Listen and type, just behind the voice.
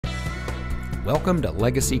Welcome to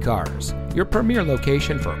Legacy Cars, your premier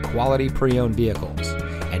location for quality pre-owned vehicles.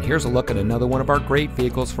 And here's a look at another one of our great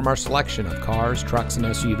vehicles from our selection of cars, trucks, and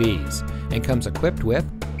SUVs, and comes equipped with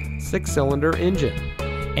 6-cylinder engine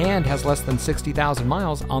and has less than 60,000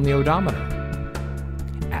 miles on the odometer.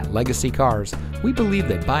 At Legacy Cars, we believe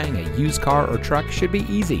that buying a used car or truck should be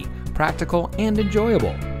easy, practical, and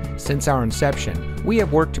enjoyable. Since our inception, we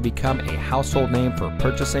have worked to become a household name for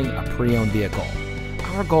purchasing a pre-owned vehicle.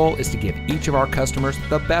 Our goal is to give each of our customers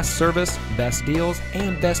the best service, best deals,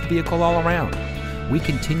 and best vehicle all around. We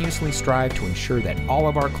continuously strive to ensure that all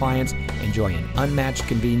of our clients enjoy an unmatched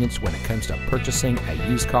convenience when it comes to purchasing a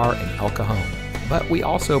used car in El Cajon. But we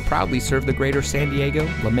also proudly serve the greater San Diego,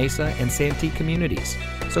 La Mesa, and Santee communities.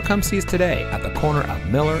 So come see us today at the corner of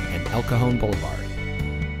Miller and El Cajon Boulevard.